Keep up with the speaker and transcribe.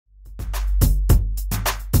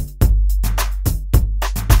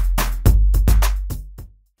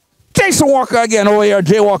Jason Walker again over here,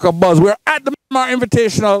 Jay Walker Buzz. We're at the Miramar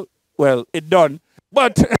Invitational. Well, it done.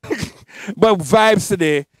 But but vibes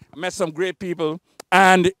today. I met some great people.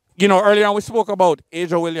 And, you know, earlier on we spoke about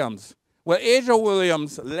Aja Williams. Well, Aja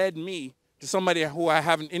Williams led me to somebody who I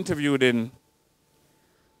haven't interviewed in.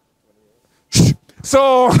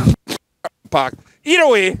 So, Park. Either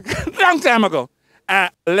way, long time ago, a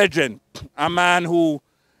legend, a man who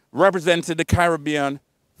represented the Caribbean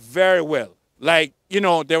very well. Like, you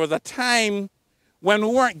know, there was a time when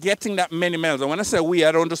we weren't getting that many medals. And when I say we,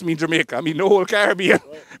 I don't just mean Jamaica. I mean the whole Caribbean.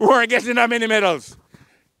 We weren't getting that many medals.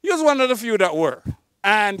 He was one of the few that were.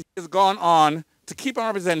 And he's gone on to keep on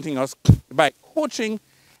representing us by coaching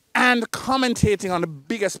and commentating on the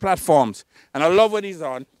biggest platforms. And I love what he's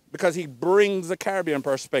on because he brings the Caribbean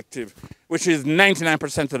perspective, which is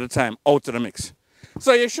 99% of the time, out of the mix.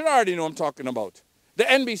 So you should already know what I'm talking about. The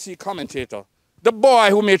NBC commentator, the boy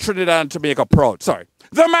who made Trinidad and Tobago proud. Sorry.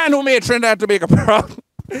 The man who made Trinidad and Tobago proud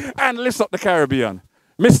and lifts up the Caribbean.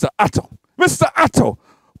 Mr. Atto. Mr. Atto.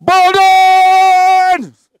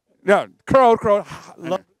 Boldon! Yeah, crowd.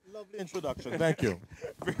 Lovely introduction. Thank you.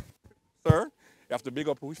 Sir, you have to big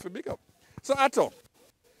up who you should big up. So, Atto,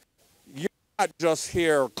 you're not just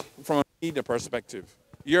here from a media perspective.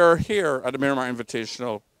 You're here at the Miramar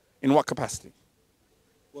Invitational in what capacity?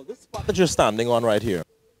 Well, this spot that you're standing on right here,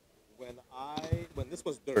 when this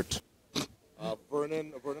was dirt,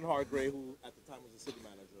 Vernon Hargrave, who at the time was the city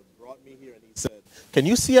manager, brought me here and he said, "Can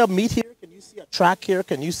you see a meet here? Can you see a track here?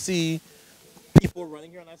 Can you see people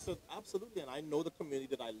running here?" And I said, "Absolutely." And I know the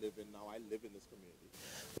community that I live in now. I live in this community.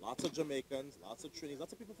 Lots of Jamaicans, lots of Trinidadians,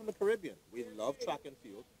 lots of people from the Caribbean. We love track and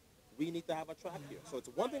field. We need to have a track here. So it's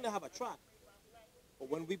one thing to have a track. But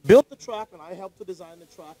when we built the track, and I helped to design the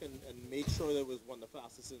track and make sure that it was one of the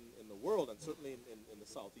fastest in the world, and certainly in the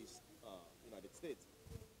southeast United States,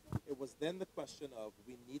 it was then the question of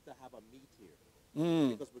we need to have a meet here.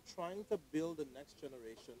 Because we're trying to build the next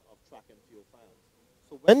generation of track and field fans.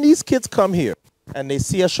 So when these kids come here and they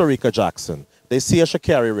see a Sharika Jackson, they see a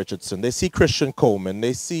Sha'Carri Richardson, they see Christian Coleman,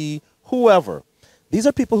 they see whoever, these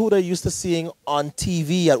are people who they're used to seeing on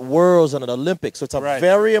TV at Worlds and at Olympics. So it's a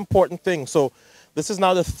very important thing. So this is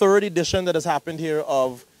now the third edition that has happened here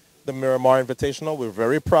of the Miramar Invitational. We're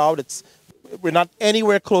very proud. We're not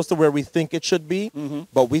anywhere close to where we think it should be,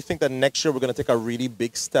 but we think that next year we're going to take a really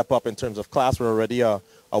big step up in terms of class. We're already a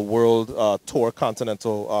World Tour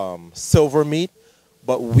Continental silver meet,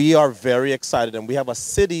 but we are very excited, and we have a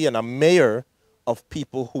city and a mayor of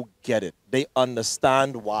people who get it. They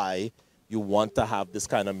understand why you want to have this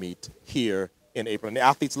kind of meet here in April. And the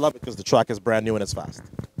athletes love it because the track is brand new and it's fast.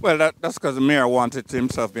 Well, that's because the mayor wanted to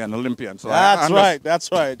himself be an Olympian. So that's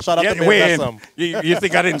right. Shout out to Mayor Bessam. You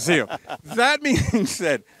think I didn't see you. That being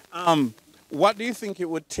said, what do you think it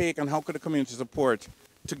would take and how could the community support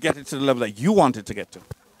to get it to the level that you wanted to get to?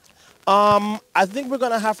 I think we're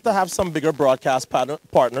going to have some bigger broadcast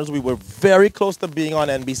partners. We were very close to being on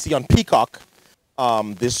NBC, on Peacock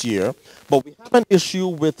this year. But we have an issue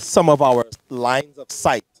with some of our lines of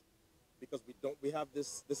sight because we have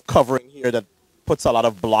this covering here that puts a lot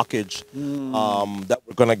of blockage that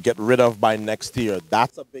we're going to get rid of by next year.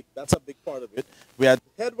 That's a big part of it. We had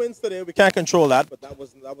headwinds today. We can't control that, but that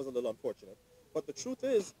was a little unfortunate. But the truth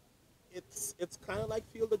is, it's kind of like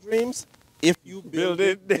Field of Dreams. If you build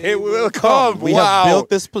it, they will come. We have built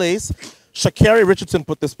this place. Sha'Carri Richardson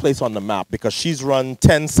put this place on the map because she's run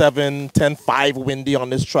 10-7, 10-5 windy on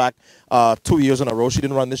this track 2 years in a row. She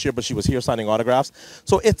didn't run this year, but she was here signing autographs.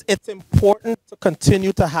 So it's important to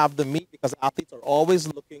continue to have the meet because athletes are always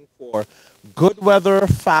looking for good weather,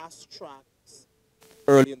 fast tracks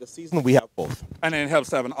early in the season. We have both. And it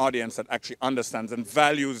helps to have an audience that actually understands and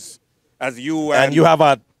values as you. And you have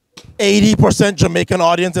a 80% Jamaican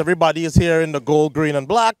audience. Everybody is here in the gold, green, and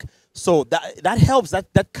black. So that helps.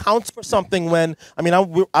 That counts for something when, I mean,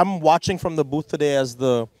 I'm watching from the booth today as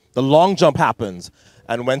the long jump happens.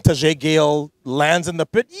 And when Tajay Gale lands in the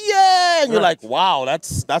pit, yeah! And you're like, wow,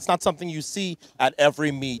 that's not something you see at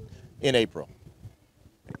every meet in April.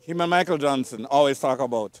 Him and Michael Johnson always talk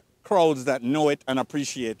about crowds that know it and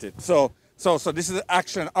appreciate it. So this is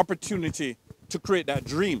actually an opportunity to create that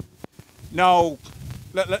dream. Now,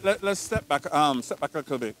 let's step back a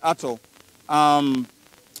little bit. Atto,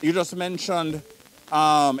 you just mentioned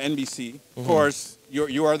NBC. Of course,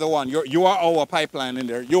 you are the one. You are our pipeline in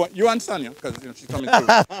there. You and Sonia, because she's coming through.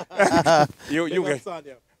 you guys.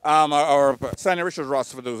 Sonia. Our Sonia Richard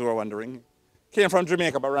Ross, for those who are wondering, came from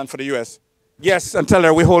Jamaica but ran for the U.S. Yes, and tell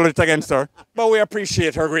her we hold it against her, but we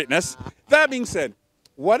appreciate her greatness. That being said,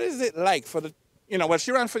 what is it like for the, well,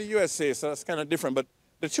 she ran for the USA, so that's kind of different, but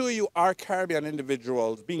the two of you are Caribbean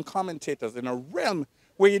individuals being commentators in a realm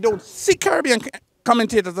where you don't see Caribbean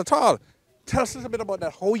commentators at all. Tell us a little bit about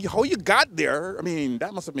that. How you got there? I mean,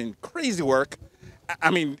 that must have been crazy work.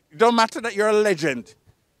 I mean, it don't matter that you're a legend.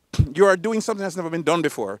 You are doing something that's never been done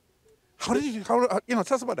before. How did you? Tell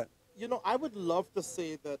us about that. I would love to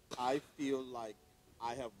say that I feel like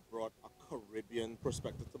I have brought a Caribbean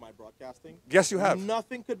perspective to my broadcasting. Yes, you have.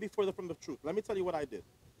 Nothing could be further from the truth. Let me tell you what I did.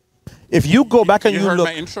 If you go back and you heard look,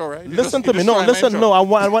 my intro, right? Listen to me. No, listen. No, I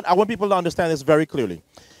want people to understand this very clearly.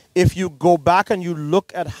 If you go back and you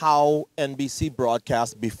look at how NBC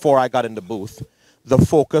broadcast before I got in the booth, the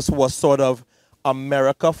focus was sort of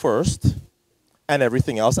America first and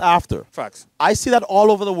everything else after. Facts. I see that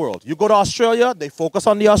all over the world. You go to Australia, they focus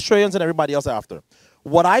on the Australians and everybody else after.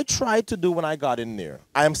 What I tried to do when I got in there,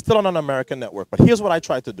 I am still on an American network, but here's what I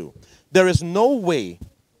tried to do. There is no way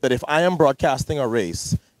that if I am broadcasting a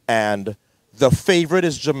race and the favorite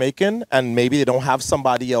is Jamaican and maybe they don't have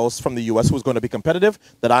somebody else from the U.S. who's going to be competitive,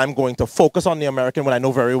 that I'm going to focus on the American when I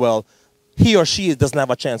know very well he or she doesn't have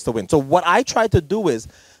a chance to win. So what I try to do is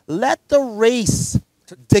let the race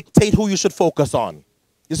dictate who you should focus on.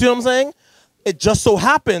 You see what I'm saying? It just so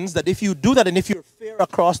happens that if you do that and if you're fair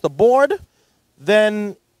across the board,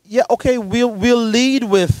 then, yeah, okay, we'll lead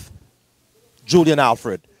with Julian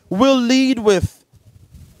Alfred. We'll lead with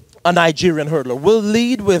a Nigerian hurdler. We'll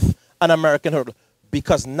lead with an American hurdler.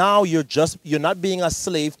 Because now you're not being a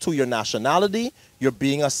slave to your nationality, you're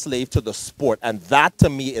being a slave to the sport. And that to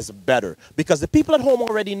me is better. Because the people at home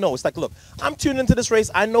already know. It's like, look, I'm tuned into this race.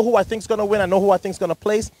 I know who I think's gonna win. I know who I think's gonna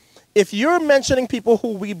place. If you're mentioning people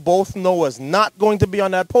who we both know is not going to be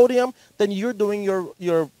on that podium, then you're doing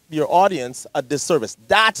your audience a disservice.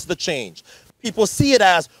 That's the change. People see it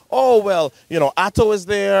as, oh, well, Atto is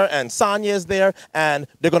there and Sanya is there and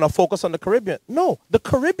they're going to focus on the Caribbean. No, the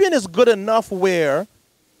Caribbean is good enough where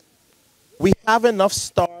we have enough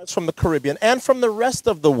stars from the Caribbean and from the rest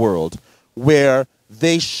of the world where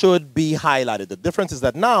they should be highlighted. The difference is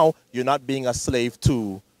that now you're not being a slave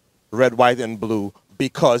to red, white, and blue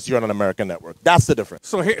because you're on an American network. That's the difference.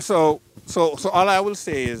 So all I will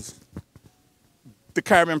say is the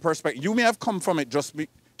Caribbean perspective. You may have come from it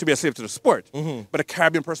to be a slave to the sport, but the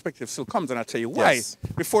Caribbean perspective still comes, and I'll tell you why. Yes.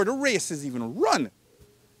 Before the race is even run,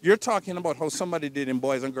 you're talking about how somebody did in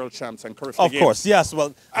boys and girls champs and Caribbean Of course, yes.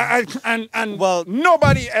 Well, well,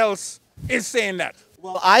 nobody else is saying that.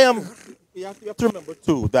 Well, you have to remember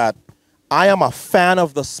too that I am a fan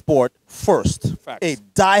of the sport first. Facts. A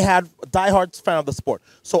diehard fan of the sport.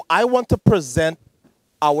 So I want to present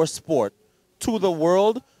our sport to the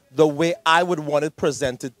world the way I would want it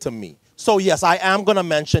presented to me. So yes, I am going to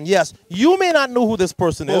mention, yes, you may not know who this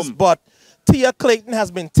person is, but Tia Clayton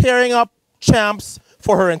has been tearing up champs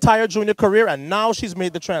for her entire junior career, and now she's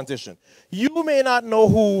made the transition. You may not know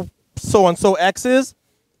who so-and-so X is,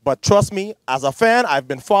 but trust me, as a fan, I've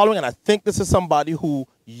been following, and I think this is somebody who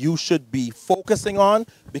you should be focusing on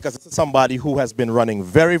because it's somebody who has been running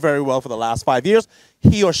very, very well for the last 5 years.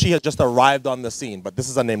 He or she has just arrived on the scene, but this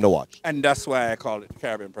is a name to watch. And that's why I call it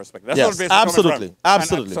Caribbean perspective. That's yes, what absolutely,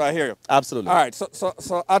 absolutely. So I hear you. Absolutely. All right,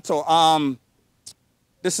 so Atto,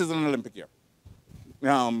 this is an Olympic year.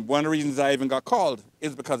 One of the reasons I even got called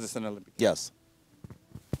is because it's an Olympic year. Yes.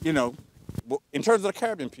 In terms of the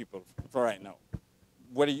Caribbean people for right now,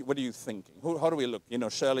 what are you thinking? How do we look?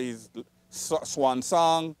 Shirley's swan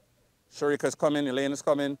song, Sharika's coming, Elena's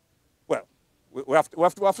coming. Well, we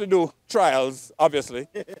have to do trials, obviously.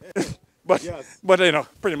 but yes. But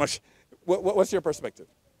pretty much. What's your perspective?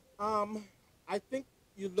 I think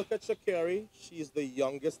you look at Sha'Carri. She's the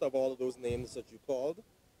youngest of all of those names that you called.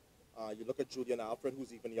 You look at Julian Alfred,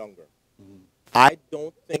 who's even younger. I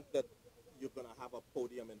don't think that you're going to have a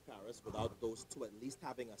podium in Paris without those two at least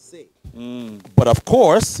having a say. But of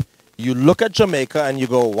course, you look at Jamaica and you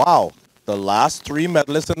go, wow, the last 3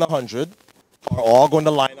 medalists in the 100 are all going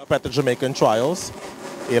to line up at the Jamaican trials.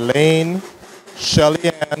 Elaine, Shelly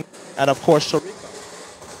Ann, and of course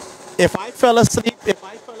Sharika. If I fell asleep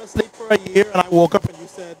for a year and I woke up and you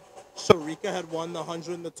said Sharika had won the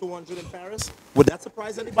 100 and the 200 in Paris, would that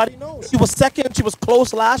surprise anybody? No. She was second. She was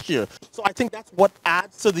close last year. So I think that's what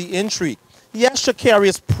adds to the intrigue. Yes, Sha'Carri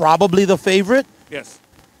is probably the favorite. Yes.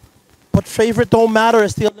 But favorite don't matter.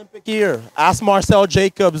 It's the Olympic year. Ask Marcel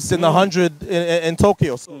Jacobs in the 100 in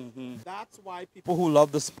Tokyo. So that's why people who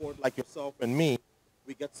love the sport like yourself and me,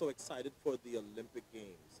 we get so excited for the Olympic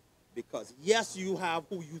Games. Because yes, you have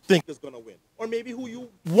who you think is going to win. Or maybe who you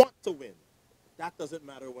want to win. That doesn't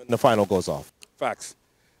matter when the final goes off. Facts.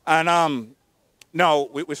 And no,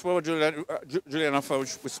 we spoke about Juliana,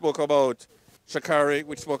 we spoke about Sha'Carri,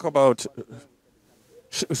 we spoke about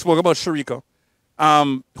Sharika.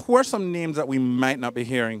 Who are some names that we might not be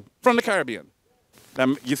hearing from the Caribbean that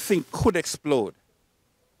you think could explode?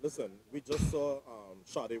 Listen, we just saw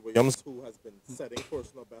Sade Williams, who has been setting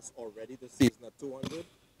personal best already this season at 200.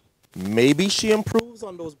 Maybe she improves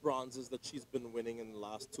on those bronzes that she's been winning in the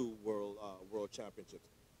last two world championships.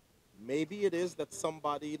 Maybe it is that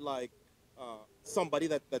somebody like somebody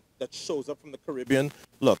that shows up from the Caribbean.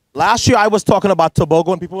 Look, last year I was talking about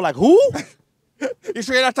Tobago and people were like, "Who?" You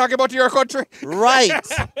sure you're not talking about your country? Right.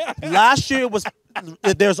 Last year was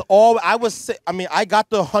there's all I got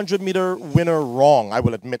the 100-meter winner wrong. I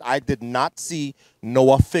will admit I did not see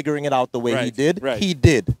Noah figuring it out the way he did. Right. He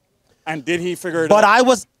did. And did he figure it But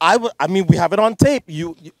out? I mean, we have it on tape.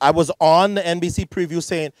 I was on the NBC preview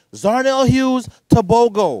saying Zarnell Hughes,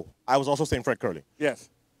 Tobago. I was also saying Fred Curley. Yes.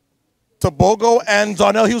 Tobago and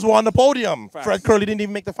Zarnell Hughes were on the podium. Facts. Fred Curley didn't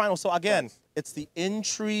even make the final. So again, Facts. it's the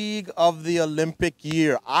intrigue of the Olympic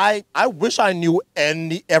year. I wish I knew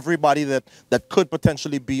everybody that could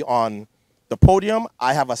potentially be on the podium.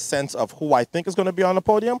 I have a sense of who I think is going to be on the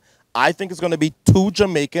podium. I think it's going to be 2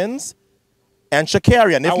 Jamaicans and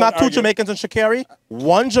Sha'Carri. And if not 2 Jamaicans and Sha'Carri,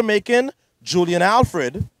 1 Jamaican, Julian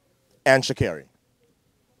Alfred, and Sha'Carri.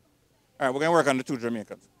 All right, we're going to work on the 2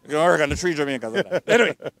 Jamaicans. We're going to work on the 3 Jamaicans.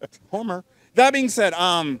 Anyway, Homer. That being said,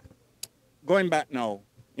 going back now,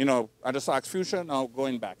 I just asked Fuchsia, now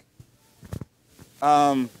going back.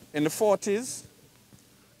 In the 40s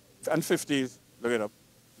and 50s, look it up,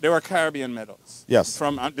 there were Caribbean medals. Yes.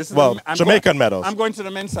 Jamaican medals. I'm going to the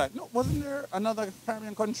men's side. No, wasn't there another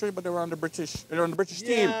Caribbean country, but they were on the British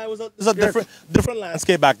team? Yeah, it was a different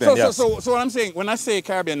landscape back then, yes. So what I'm saying, when I say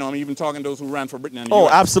Caribbean, no, I'm even talking those who ran for Britain and the Oh,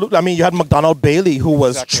 US. absolutely. I mean, you had McDonald Bailey, who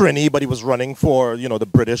was Exactly. Trini, but he was running for, the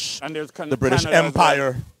British, And there's the British Canada as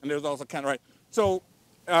Empire. well. And there's also Canada, right? So,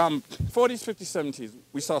 40s, 50s, 70s,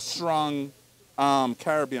 we saw strong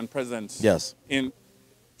Caribbean presence. Yes. In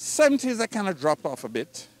 70s, that kind of dropped off a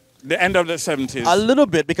bit. The end of the 70s. A little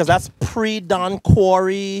bit, because that's pre-Don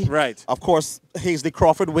Quarry. Right. Of course, Hazley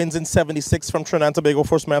Crawford wins in 76 from Trinidad and Tobago,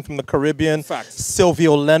 first man from the Caribbean. Facts.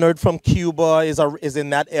 Silvio Leonard from Cuba is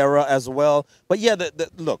in that era as well. But yeah,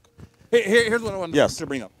 look. Here's what I want Yes. to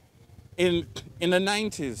bring up. In the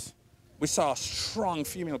 90s, we saw a strong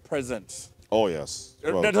female presence. Oh, yes.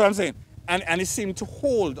 Well, That's what I'm saying. And it seemed to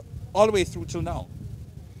hold all the way through till now.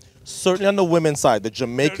 certainly on the women's side, the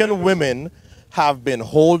Jamaican women have been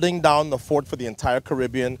holding down the fort for the entire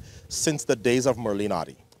Caribbean since the days of Merlene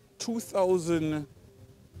Ottey.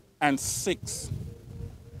 2006,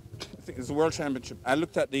 I think it's the World Championship. I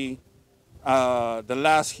looked at the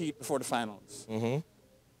last heat before the finals,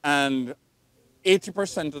 and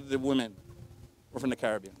 80% of the women were from the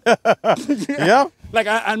Caribbean. Yeah. Like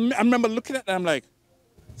I remember looking at that, I'm like,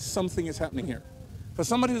 something is happening here. For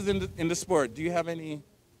somebody who's in the sport, do you have any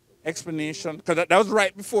explanation? Because that was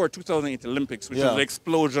right before 2008 Olympics, which was the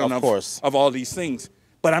explosion of all these things.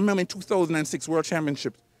 But I remember in 2006 World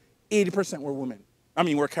Championships, 80% were women. I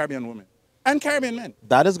mean, were Caribbean women and Caribbean men.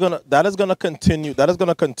 That is gonna continue. That is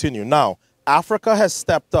gonna continue. Now, Africa has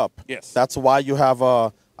stepped up. Yes. That's why you have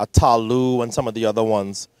a Talu and some of the other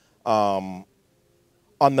ones. On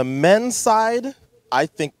the men's side, I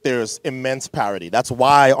think there's immense parity. That's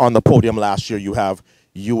why on the podium last year you have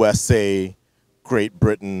USA, Great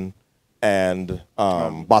Britain, and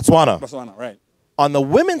Botswana. Botswana, right. On the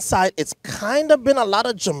women's side, it's kind of been a lot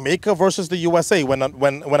of Jamaica versus the USA. When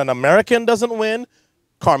an American doesn't win,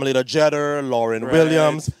 Carmelita Jeter, Lauren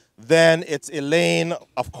Williams, then it's Elaine.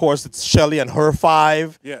 Of course, it's Shelley and her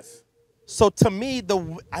 5. Yes. So to me,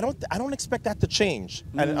 I don't expect that to change.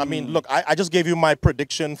 And I mean, look, I just gave you my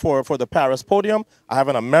prediction for the Paris podium. I have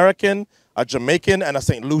an American, a Jamaican, and a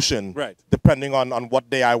St. Lucian, depending on what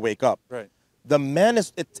day I wake up. Right. The men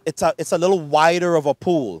it's a little wider of a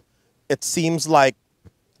pool. It seems like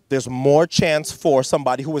there's more chance for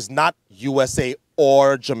somebody who is not USA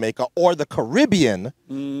or Jamaica or the Caribbean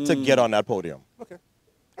to get on that podium. Okay.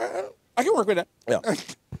 I can work with that. Yeah.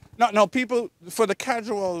 No, people, for the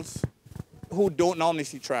casuals who don't normally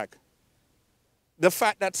see track, the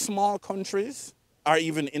fact that small countries are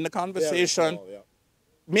even in the conversation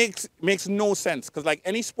makes no sense. Because like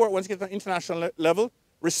any sport, once you get to the international level,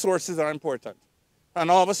 resources are important. And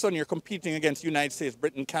all of a sudden you're competing against the United States,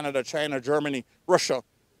 Britain, Canada, China, Germany, Russia,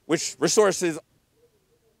 which resources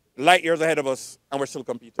light years ahead of us, and we're still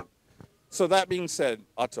competing. So that being said,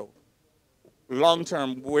 Otto, long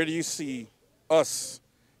term, where do you see us,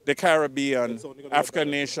 the Caribbean, African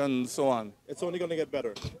nations, so on? It's only going to get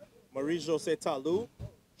better. Marie-José Talu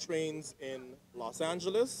trains in Los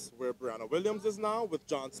Angeles, where Brianna Williams is now, with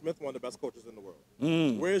John Smith, one of the best coaches in the world.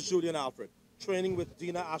 Where's Julian Alfred? Training with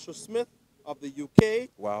Dina Asher-Smith of the UK.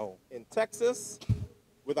 Wow. In Texas,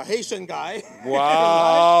 with a Haitian guy.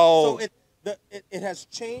 Wow. So it has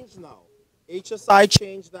changed now. HSI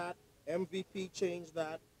changed that. MVP changed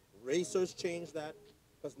that. Racers changed that.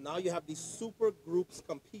 Because now you have these super groups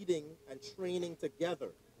competing and training together.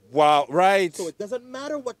 Wow, right. So it doesn't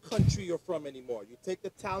matter what country you're from anymore. You take the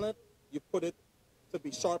talent, you put it to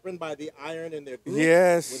be sharpened by the iron in their group.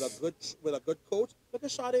 Yes. With a good coach. Look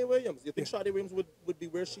at Sade Williams. You think Sade Williams would be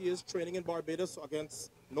where she is training in Barbados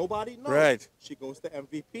against nobody? No. Right. She goes to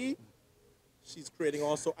MVP. She's creating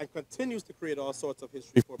also and continues to create all sorts of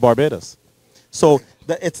history for Barbados. So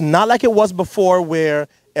it's not like it was before where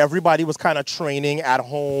everybody was kind of training at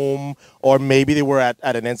home or maybe they were at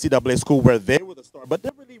an NCAA school where they were the star, but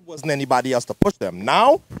there really wasn't anybody else to push them.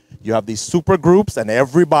 Now you have these super groups and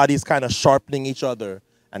everybody's kind of sharpening each other,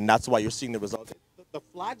 and that's why you're seeing the results. The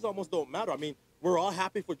flags almost don't matter. I mean, we're all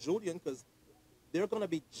happy for Julian because there are going to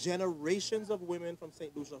be generations of women from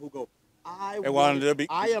St. Lucia who go, I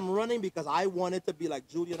am running because I wanted to be like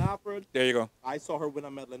Julian Alford. There you go. I saw her win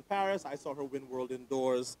a medal in Paris. I saw her win World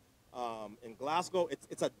Indoors in Glasgow.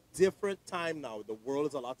 It's a different time now. The world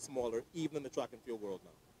is a lot smaller, even in the track and field world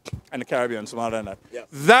now. And the Caribbean, smaller than that. Yes.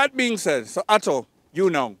 That being said, so Atto,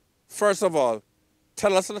 you know, first of all,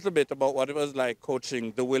 tell us a little bit about what it was like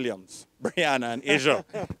coaching the Williams, Brianna and Asia.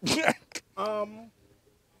 I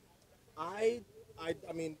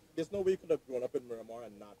mean, there's no way you could have grown up in Miramar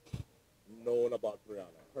and not known about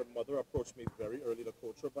Brianna. Her mother approached me very early to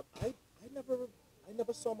coach her, but I never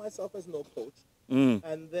saw myself as no coach.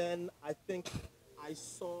 And then I think I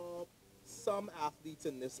saw some athletes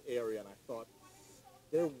in this area, and I thought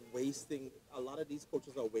they're wasting. A lot of these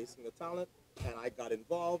coaches are wasting the talent, and I got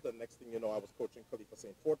involved. And next thing you know, I was coaching Khalifa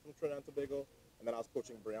St. Fort from Trinidad and Tobago, and then I was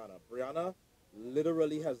coaching Brianna. Brianna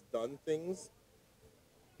literally has done things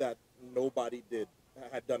that nobody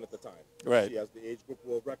had done at the time. Right. She has the age group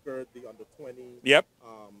world record, the under 20. Yep.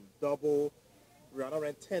 Double. Brianna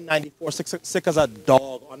ran 10.94, sick as a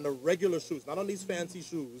dog on the regular shoes, not on these fancy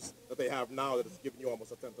shoes that they have now that is giving you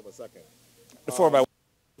almost a tenth of a second. The 4x1.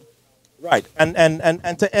 Right.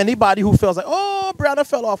 And to anybody who feels like, oh, Brianna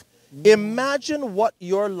fell off, imagine what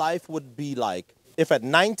your life would be like if at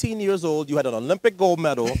 19 years old you had an Olympic gold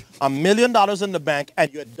medal, $1 million in the bank,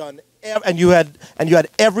 and you had done and you had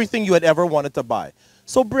everything you had ever wanted to buy.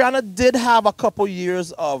 So Brianna did have a couple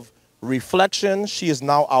years of reflection. She is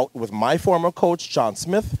now out with my former coach, John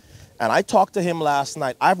Smith, and I talked to him last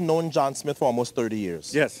night. I've known John Smith for almost 30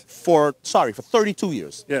 years. Yes. For 32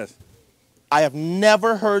 years. Yes. I have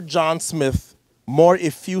never heard John Smith more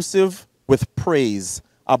effusive with praise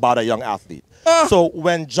about a young athlete. So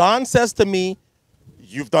when John says to me,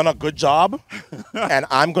 you've done a good job, and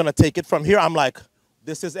I'm going to take it from here, I'm like,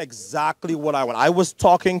 this is exactly what I want. I was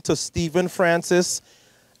talking to Stephen Francis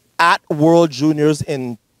at World Juniors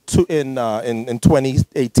in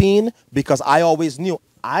 2018 because I always knew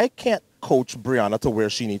I can't coach Brianna to where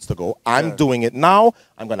she needs to go. I'm doing it now.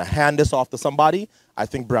 I'm going to hand this off to somebody. I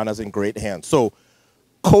think Brianna's in great hands. So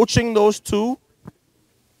coaching those two,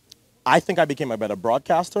 I think I became a better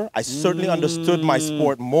broadcaster. I certainly understood my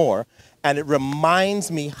sport more. And it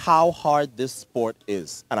reminds me how hard this sport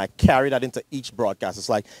is. And I carry that into each broadcast. It's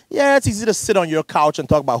like, yeah, it's easy to sit on your couch and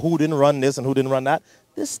talk about who didn't run this and who didn't run that.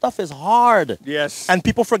 This stuff is hard. Yes. And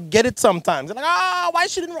people forget it sometimes. They're like, why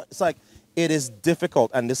she didn't run? It's like, it is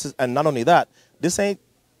difficult. And not only that, this ain't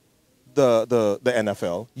the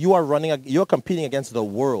NFL. You're competing against the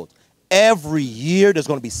world. Every year there's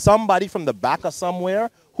going to be somebody from the back of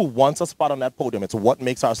somewhere who wants a spot on that podium. It's what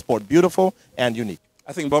makes our sport beautiful and unique.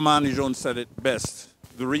 I think Bomani Jones said it best.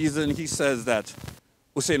 The reason he says that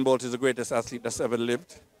Usain Bolt is the greatest athlete that's ever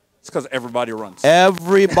lived is because everybody runs.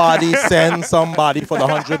 Everybody sends somebody for the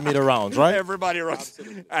 100-meter rounds, right? Everybody runs.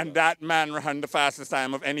 Absolutely. And that man ran the fastest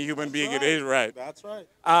time of any human being. It is right. That's right.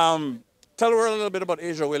 Tell the world a little bit about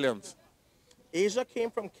Asia Williams. Asia came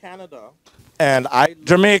from Canada. And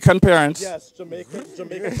Jamaican parents. Yes, Jamaican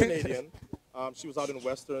Canadian. She was out in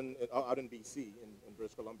BC, in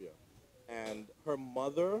British Columbia. And her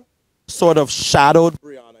mother sort of shadowed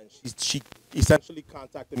Brianna, and she essentially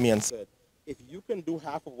contacted me and said, if you can do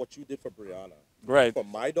half of what you did for Brianna, right, for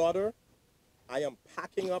my daughter, I am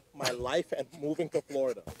packing up my life and moving to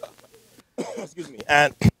Florida. Excuse me.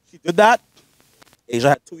 And she did that. Asia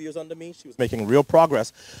had 2 years under me. She was making real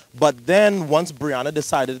progress. But then once Brianna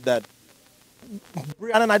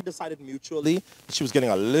and I decided mutually she was getting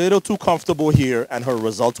a little too comfortable here and her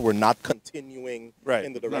results were not continuing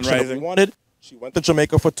in the direction that we wanted. She went to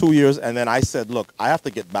Jamaica for 2 years, and then I said, look, I have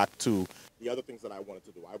to get back to the other things that I wanted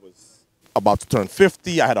to do. I was about to turn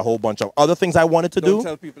 50. I had a whole bunch of other things I wanted to do. Don't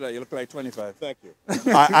tell people that you look like 25. Thank you.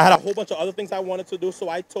 I had a whole bunch of other things I wanted to do, so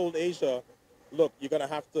I told Asia, look, you're going to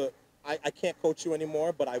have to I can't coach you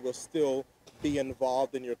anymore, but I will still be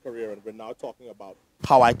involved in your career. And we're now talking about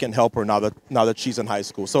how I can help her now that she's in high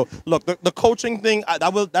school. So look, the coaching thing,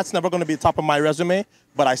 that's never going to be top of my resume,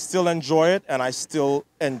 but I still enjoy it, and I still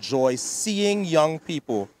enjoy seeing young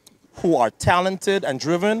people who are talented and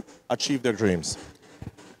driven achieve their dreams.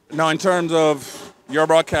 Now, in terms of your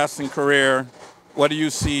broadcasting career, what do you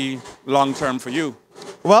see long term for you?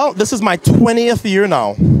 Well, this is my 20th year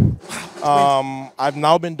now. I've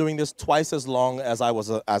now been doing this twice as long as I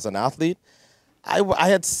was as an athlete. I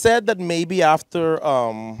had said that maybe after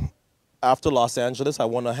Los Angeles, I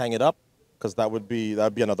want to hang it up because that'd be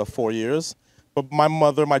another 4 years. But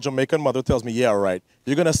my Jamaican mother tells me, yeah, right.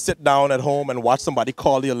 You're going to sit down at home and watch somebody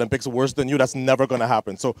call the Olympics worse than you. That's never going to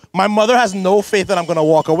happen. So my mother has no faith that I'm going to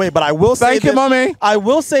walk away. But I will say Thank you, Mommy. I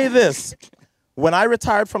will say this. When I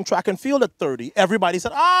retired from track and field at 30, everybody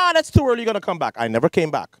said, that's too early, you're going to come back. I never came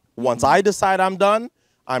back. Once I decide I'm done,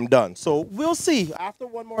 I'm done. So we'll see. After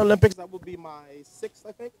one more Olympics, that will be my 6th,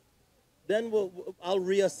 I think. Then I'll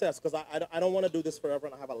reassess because I don't want to do this forever,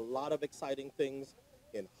 and I have a lot of exciting things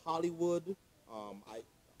in Hollywood.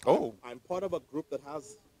 I'm part of a group that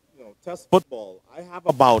has, test football. I have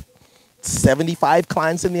about 75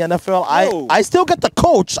 clients in the NFL. I still get to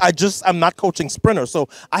coach. I'm not coaching sprinters. So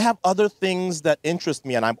I have other things that interest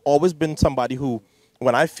me, and I've always been somebody who,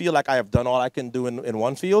 when I feel like I have done all I can do in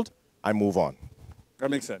one field, I move on. That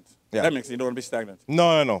makes sense. Yeah. That makes sense. You don't want to be stagnant.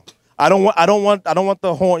 No. I don't want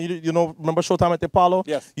the horn. Remember Showtime at the Apollo?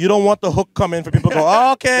 Yes. You don't want the hook come in for people to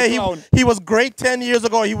go, okay, he was great 10 years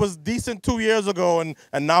ago. He was decent 2 years ago,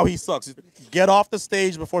 and now he sucks. Get off the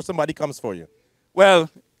stage before somebody comes for you. Well,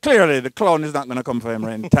 clearly the clown is not going to come for him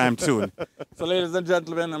anytime soon. So, ladies and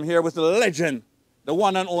gentlemen, I'm here with the legend, the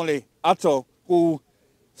one and only Otto, who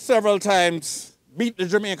several times beat the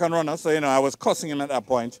Jamaican runner. So, I was cussing him at that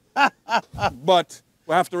point. But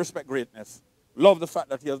we have to respect greatness. Love the fact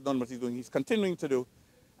that he has done what he's doing. He's continuing to do.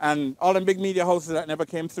 And all the big media houses that never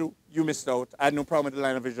came through, you missed out. I had no problem with the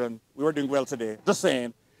line of vision. We were doing well today. Just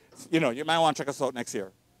saying. You might want to check us out next year.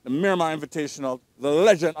 The Miramar Invitational, the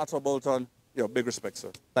legend Otto Boldon. Big respect,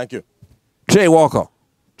 sir. Thank you. Jay Walker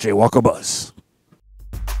Buzz.